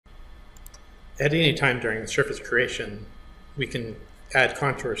at any time during the surface creation, we can add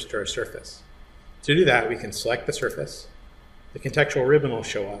contours to our surface. To do that, we can select the surface, the contextual ribbon will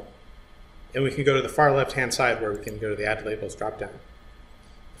show up, and we can go to the far left-hand side where we can go to the Add Labels dropdown.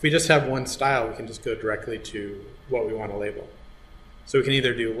 If we just have one style, we can just go directly to what we want to label. So we can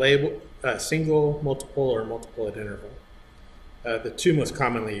either do label, single, multiple, or multiple at interval. The two most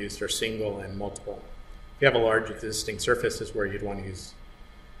commonly used are single and multiple. If you have a large existing surface, is where you'd want to use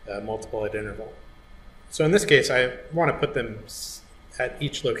multiple at interval. So in this case, I want to put them at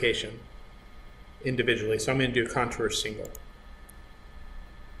each location individually. So I'm going to do contour single.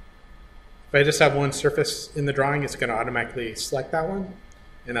 If I just have one surface in the drawing, it's going to automatically select that one,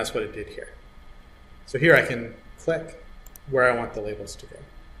 and that's what it did here. So here I can click where I want the labels to go.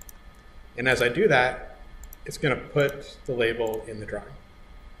 And as I do that, it's going to put the label in the drawing.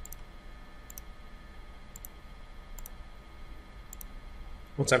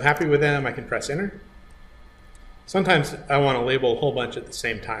 Once I'm happy with them, I can press enter. Sometimes I want to label a whole bunch at the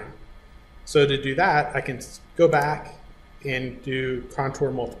same time. So to do that, I can go back and do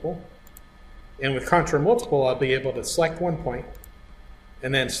contour multiple. And with contour multiple, I'll be able to select one point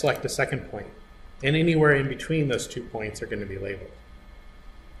and then select a second point. And anywhere in between those 2 points are going to be labeled.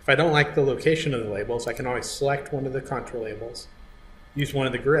 If I don't like the location of the labels, I can always select one of the contour labels, use one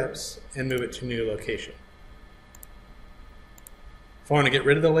of the grips, and move it to a new location. If I want to get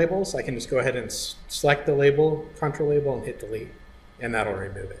rid of the labels, I can just go ahead and select the label, contour label, and hit delete, and that'll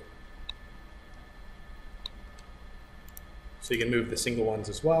remove it. So you can move the single ones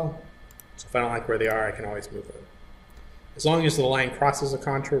as well. So if I don't like where they are, I can always move them. As long as the line crosses a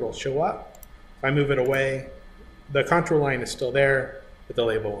contour, it'll show up. If I move it away, the contour line is still there, but the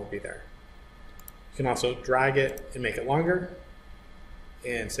label won't be there. You can also drag it and make it longer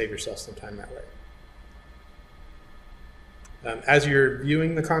and save yourself some time that way. As you're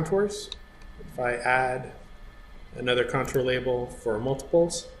viewing the contours, if I add another contour label for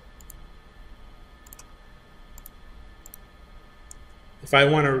multiples, if I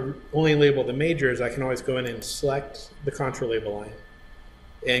want to only label the majors, I can always go in and select the contour label line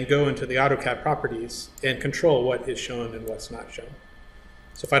and go into the AutoCAD properties and control what is shown and what's not shown.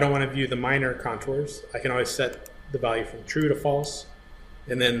 So if I don't want to view the minor contours, I can always set the value from true to false,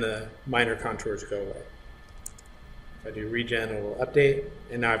 and then the minor contours go away. If I do regen, it will update,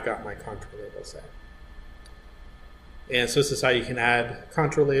 and now I've got my contour label set. And so this is how you can add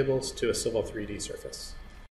contour labels to a Civil 3D surface.